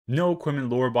No equipment,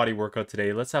 lower body workout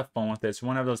today. Let's have fun with this. We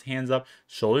want to have those hands up,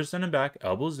 shoulders in and back,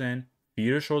 elbows in,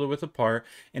 feet are shoulder width apart,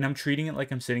 and I'm treating it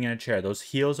like I'm sitting in a chair. Those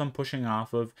heels I'm pushing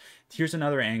off of. Here's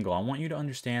another angle. I want you to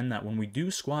understand that when we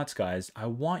do squats, guys, I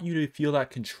want you to feel that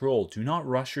control. Do not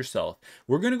rush yourself.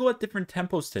 We're going to go at different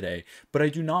tempos today, but I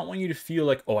do not want you to feel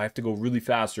like, oh, I have to go really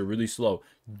fast or really slow.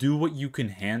 Do what you can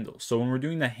handle. So when we're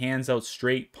doing the hands out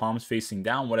straight, palms facing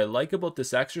down, what I like about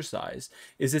this exercise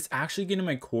is it's actually getting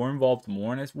my core involved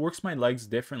more and it works my legs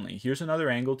differently. Here's another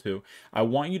angle too. I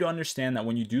want you to understand that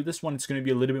when you do this one, it's going to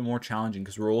be a little bit more challenging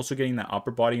because we're also getting that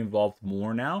upper body involved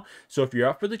more now. So if you're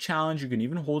up for the challenge, you can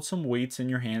even hold some weights in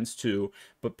your hands too.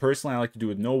 But personally, I like to do it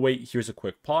with no weight. Here's a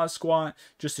quick pause squat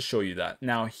just to show you that.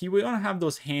 Now, here we want to have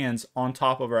those hands on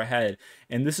top of our head,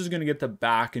 and this is going to get the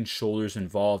back and shoulders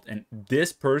involved. And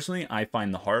this personally, I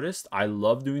find the hardest. I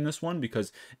love doing this one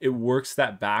because it works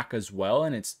that back as well,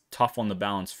 and it's tough on the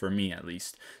balance for me at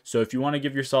least. So if you want to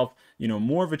give yourself,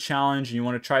 more of a challenge and you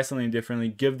want to try something differently,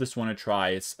 give this one a try.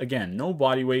 It's, again, no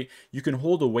body weight. You can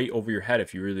hold a weight over your head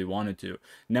if you really wanted to.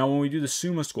 Now, when we do the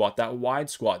sumo squat, that wide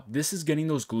squat, this is getting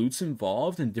those glutes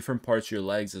involved in different parts of your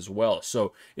legs as well.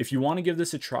 So if you want to give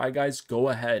this a try, guys, go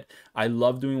ahead. I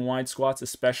love doing wide squats,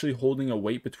 especially holding a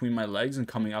weight between my legs and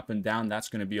coming up and down. That's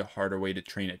going to be a harder way to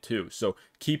train it too. So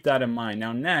keep that in mind.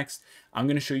 Now, next, I'm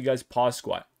going to show you guys pause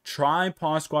squat. Try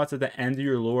pause squats at the end of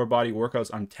your lower body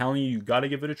workouts. I'm telling you, you got to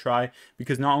give it a try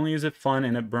because not only is it fun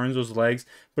and it burns those legs,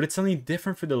 but it's something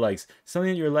different for the legs,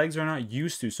 something that your legs are not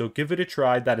used to. So give it a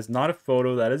try. That is not a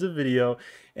photo, that is a video.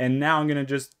 And now I'm going to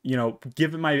just,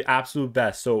 give it my absolute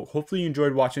best. So hopefully you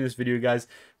enjoyed watching this video, guys.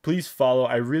 Please follow.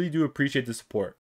 I really do appreciate the support.